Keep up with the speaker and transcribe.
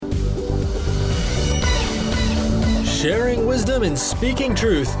Sharing wisdom and speaking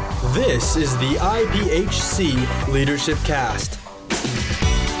truth, this is the IPHC Leadership Cast.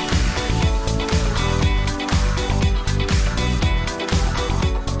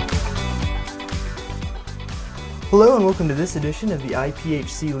 Hello and welcome to this edition of the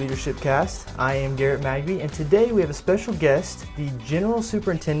IPHC Leadership Cast. I am Garrett Magby, and today we have a special guest, the General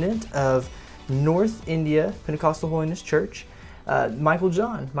Superintendent of North India Pentecostal Holiness Church, Michael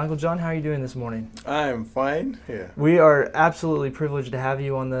John. Michael John, how are you doing this morning? I'm fine. Yeah. We are absolutely privileged to have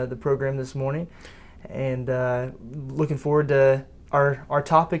you on the program this morning, and looking forward to our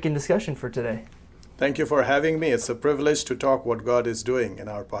topic and discussion for today. Thank you for having me. It's a privilege to talk what God is doing in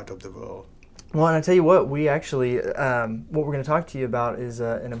our part of the world. Well, and I tell you what, we actually, what we're going to talk to you about is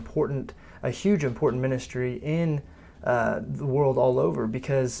a huge important ministry in the world all over,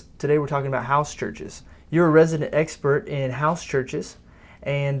 because today we're talking about house churches. You're a resident expert in house churches,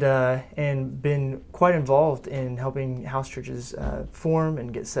 and been quite involved in helping house churches form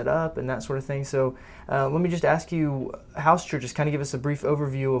and get set up and that sort of thing. So let me just ask you, house churches, kind of give us a brief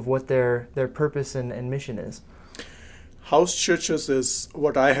overview of what their purpose and mission is. House churches is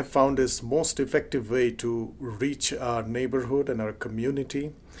what I have found is most effective way to reach our neighborhood and our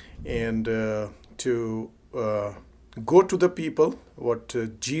community, and to go to the people. What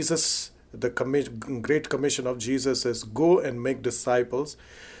Jesus, the Great Commission of Jesus is go and make disciples.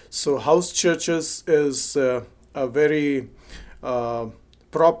 So house churches is a very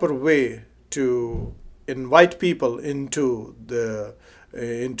proper way to invite people into the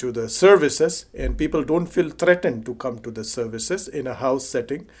services, and people don't feel threatened to come to the services in a house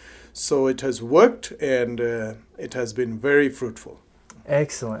setting. So it has worked, and it has been very fruitful.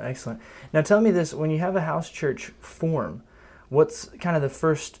 Excellent. Now tell me this, when you have a house church form, what's kind of the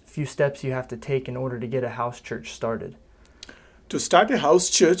first few steps you have to take in order to get a house church started? To start a house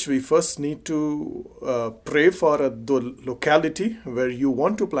church, we first need to pray for the locality where you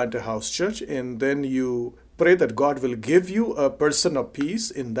want to plant a house church, and then you pray that God will give you a person of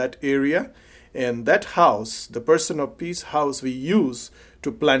peace in that area, and that house, the person of peace house, we use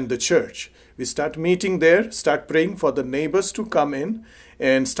to plant the church. We start meeting there, start praying for the neighbors to come in,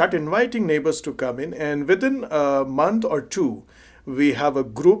 and start inviting neighbors to come in, and within a month or two, we have a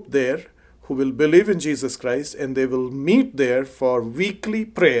group there who will believe in Jesus Christ, and they will meet there for weekly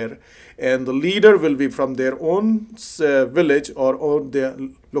prayer, and the leader will be from their own village or own their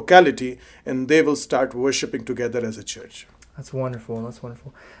locality, and they will start worshiping together as a church. That's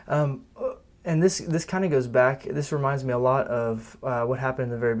wonderful. And this kind of goes back, this reminds me a lot of what happened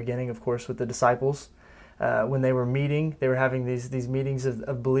in the very beginning, of course, with the disciples. When they were meeting, they were having these meetings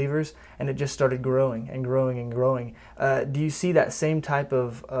of believers, and it just started growing and growing and growing. Do you see that same type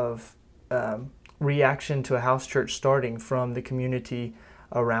of reaction to a house church starting from the community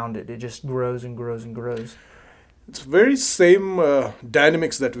around it? It just grows and grows and grows. It's very same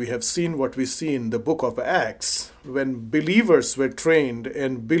dynamics that we have seen, what we see in the book of Acts, when believers were trained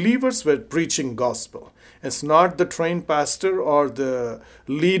and believers were preaching gospel. It's not the trained pastor or the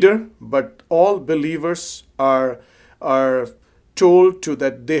leader, but all believers are told to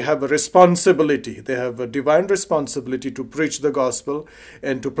that they have a responsibility. They have a divine responsibility to preach the gospel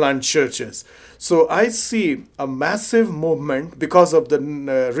and to plant churches. So I see a massive movement because of the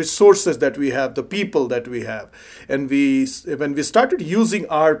resources that we have, the people that we have. And when we started using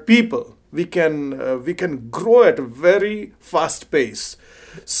our people, we can grow at a very fast pace.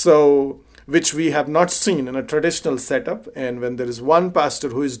 So which we have not seen in a traditional setup, and when there is one pastor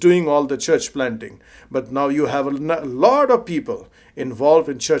who is doing all the church planting. But now you have a lot of people involved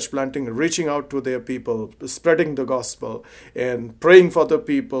in church planting, reaching out to their people, spreading the gospel, and praying for the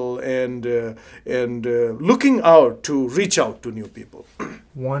people, and looking out to reach out to new people.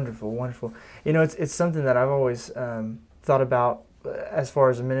 Wonderful. You know, it's something that I've always thought about as far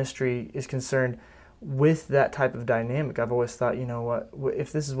as a ministry is concerned. With that type of dynamic, I've always thought, you know what,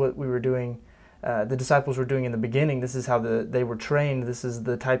 if this is what we were doing, the disciples were doing in the beginning, this is how they were trained, this is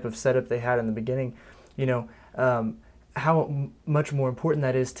the type of setup they had in the beginning, you know, how much more important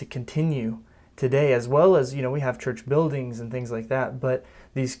that is to continue today, as well as, you know, we have church buildings and things like that, but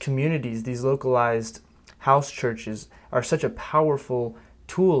these communities, these localized house churches are such a powerful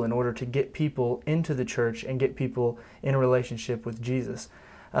tool in order to get people into the church and get people in a relationship with Jesus.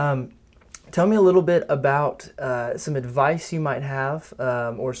 Tell me a little bit about some advice you might have,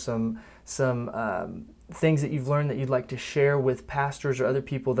 or some things that you've learned that you'd like to share with pastors or other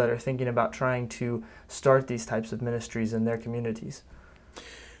people that are thinking about trying to start these types of ministries in their communities.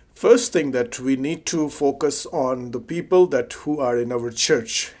 First thing that we need to focus on the people who are in our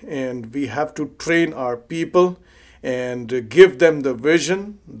church, and we have to train our people and give them the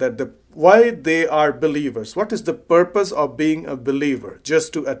vision that why they are believers. What is the purpose of being a believer?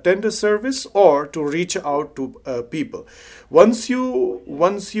 Just to attend a service or to reach out to people? Once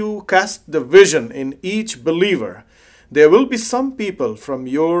you cast the vision in each believer, there will be some people from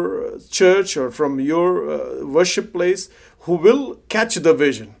your church or from your worship place who will catch the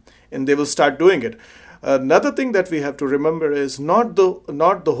vision and they will start doing it. Another thing that we have to remember is not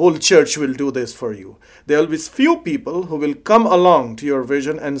the whole church will do this for you. There will be few people who will come along to your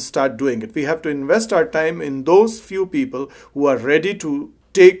vision and start doing it. We have to invest our time in those few people who are ready to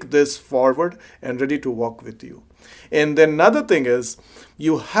take this forward and ready to walk with you. And then another thing is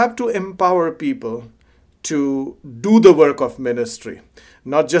you have to empower people to do the work of ministry,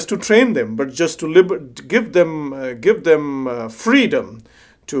 not just to train them, but just to give them freedom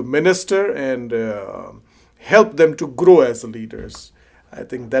to minister and help them to grow as leaders. I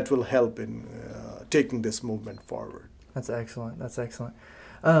think that will help in taking this movement forward. That's excellent. That's excellent.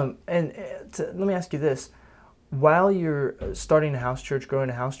 Let me ask you this. While you're starting a house church, growing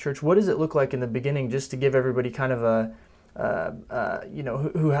a house church, what does it look like in the beginning, just to give everybody kind of a,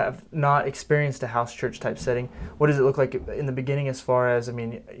 who have not experienced a house church type setting, what does it look like in the beginning as far as,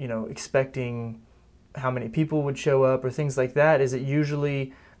 expecting how many people would show up or things like that? Is it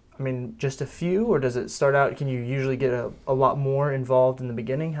usually, just a few, or does it start out, can you usually get a lot more involved in the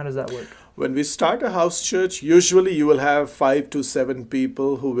beginning? How does that work? When we start a house church, usually you will have 5 to 7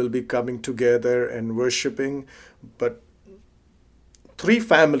 people who will be coming together and worshiping. But 3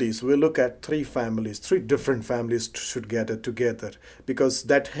 families, we look at 3 families, 3 different families should gather together, because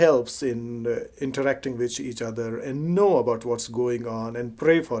that helps in interacting with each other and know about what's going on and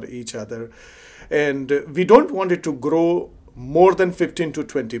pray for each other. And we don't want it to grow more than 15 to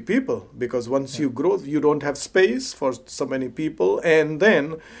 20 people, because once you grow, you don't have space for so many people, and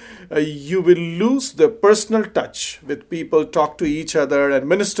then you will lose the personal touch with people, talk to each other and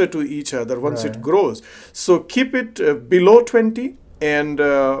minister to each other once it grows. So keep it below 20, and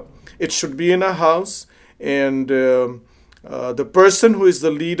it should be in a house, and the person who is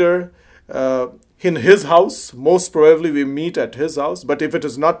the leader in his house, most probably we meet at his house, but if it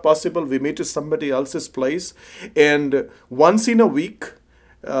is not possible, we meet at somebody else's place. And once in a week,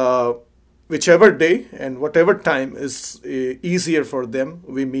 whichever day and whatever time is easier for them,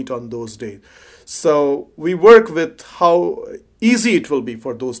 we meet on those days. So we work with how easy it will be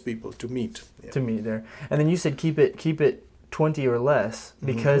for those people to meet. To meet there. And then you said keep it 20 or less,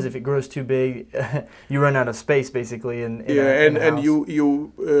 because if it grows too big, you run out of space basically. And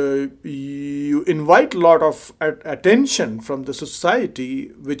you invite a lot of attention from the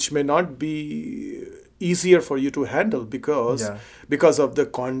society, which may not be easier for you to handle because of the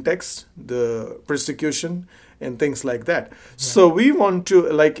context, the persecution, and things like that. So we want to,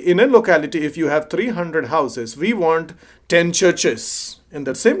 like in a locality, if you have 300 houses, we want 10 churches in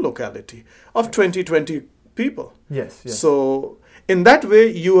that same locality of 20 people. Yes. So in that way,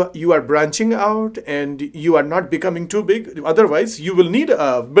 you are branching out and you are not becoming too big. Otherwise, you will need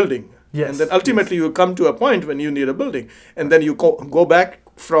a building. And then ultimately you come to a point when you need a building. And then you go back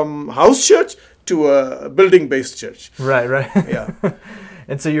from house church to a building-based church. Right. Yeah.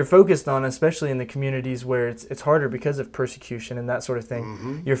 And so you're focused on, especially in the communities where it's harder because of persecution and that sort of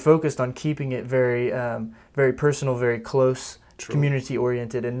thing, you're focused on keeping it very, very personal, very close,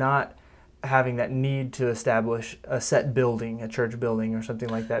 community-oriented, and not having that need to establish a set building, a church building or something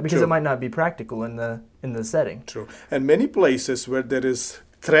like that, because it might not be practical in the setting. True. And many places where there is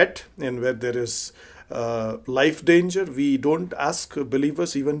threat and where there is life danger, we don't ask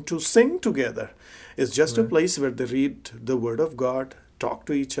believers even to sing together. It's just a place where they read the Word of God, talk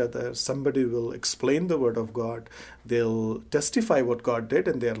to each other. Somebody will explain the Word of God. They'll testify what God did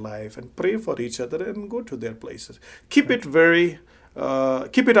in their life and pray for each other and go to their places. Keep it very...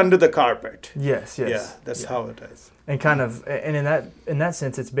 keep it under the carpet. Yes. Yeah, that's how it is. And kind of, and in that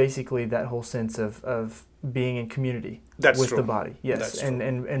sense, it's basically that whole sense of being in community with the body. Yes, that's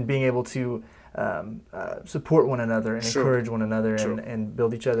and being able to support one another and encourage one another and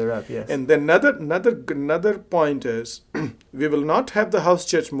build each other up. Yes. And then another point is, we will not have the house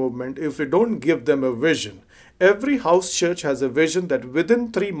church movement if we don't give them a vision. Every house church has a vision that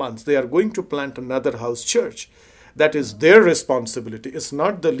within 3 months they are going to plant another house church. That is their responsibility. It's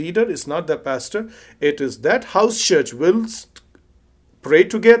not the leader, it's not the pastor. It is that house church will pray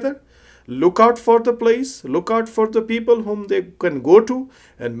together, look out for the place, look out for the people whom they can go to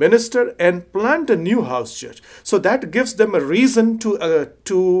and minister and plant a new house church. So that gives them a reason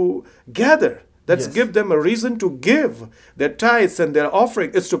to gather. Give them a reason to give their tithes and their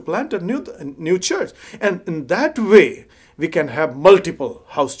offering. It's to plant a new church. And in that way, we can have multiple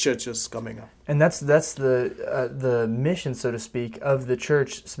house churches coming up. And that's the mission, so to speak, of the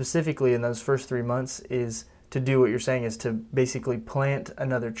church specifically in those first 3 months is to do what you're saying, is to basically plant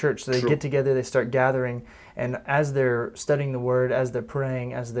another church. So they get together, they start gathering, and as they're studying the Word, as they're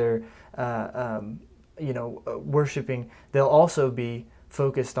praying, as they're worshiping, they'll also be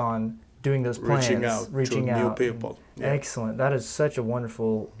focused on doing those plans, reaching out new people. Yeah. Excellent. That is such a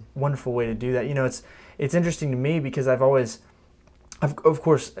wonderful way to do that. It's interesting to me because I've of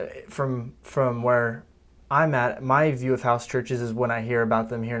course, from where I'm at, my view of house churches is when I hear about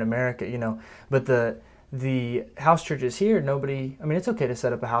them here in America, but the house churches here, it's okay to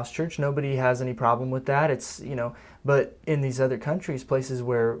set up a house church. Nobody has any problem with that. It's, but in these other countries, places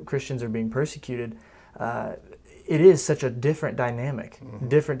where Christians are being persecuted, it is such a different dynamic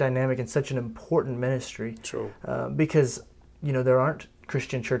and such an important ministry. True. Because, there aren't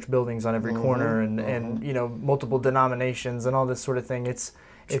Christian church buildings on every corner and multiple denominations and all this sort of thing. It's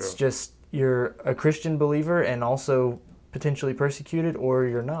just you're a Christian believer and also potentially persecuted, or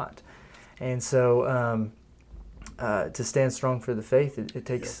you're not. And so to stand strong for the faith, it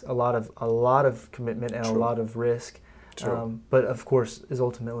takes a lot of commitment and a lot of risk. But of course is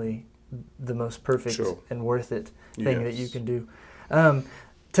ultimately the most perfect and worth it thing that you can do.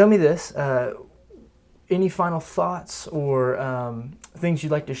 Tell me this, any final thoughts or things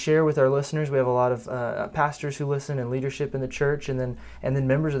you'd like to share with our listeners? We have a lot of pastors who listen and leadership in the church and then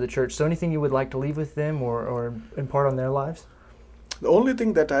members of the church. So anything you would like to leave with them or impart on their lives? The only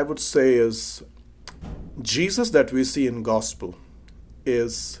thing that I would say is Jesus that we see in gospel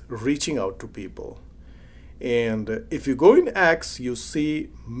is reaching out to people. And if you go in Acts, you see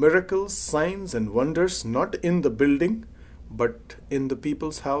miracles, signs, and wonders, not in the building, but in the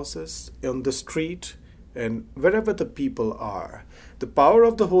people's houses, on the street, and wherever the people are. The power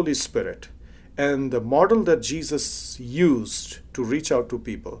of the Holy Spirit and the model that Jesus used to reach out to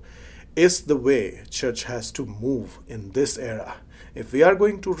people is the way church has to move in this era. If we are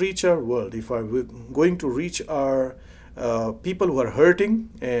going to reach our world, if we are going to reach our people who are hurting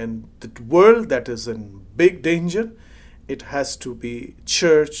and the world that is in big danger, it has to be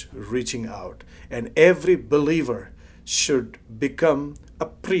church reaching out. And every believer should become a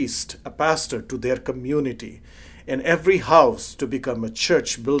priest, a pastor to their community, and every house to become a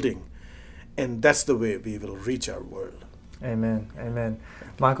church building. And that's the way we will reach our world. Amen. Amen.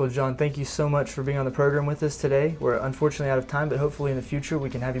 Michael, John, thank you so much for being on the program with us today. We're unfortunately out of time, but hopefully in the future we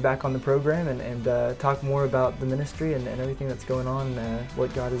can have you back on the program and talk more about the ministry and everything that's going on,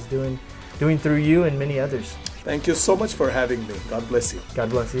 what God is doing through you and many others. Thank you so much for having me. God bless you.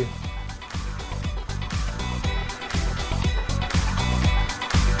 God bless you.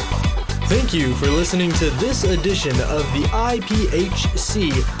 Thank you for listening to this edition of the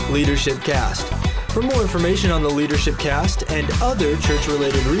IPHC Leadership Cast. For more information on the Leadership Cast and other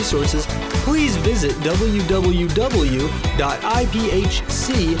church-related resources, please visit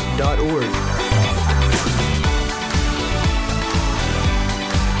www.ipHC.org.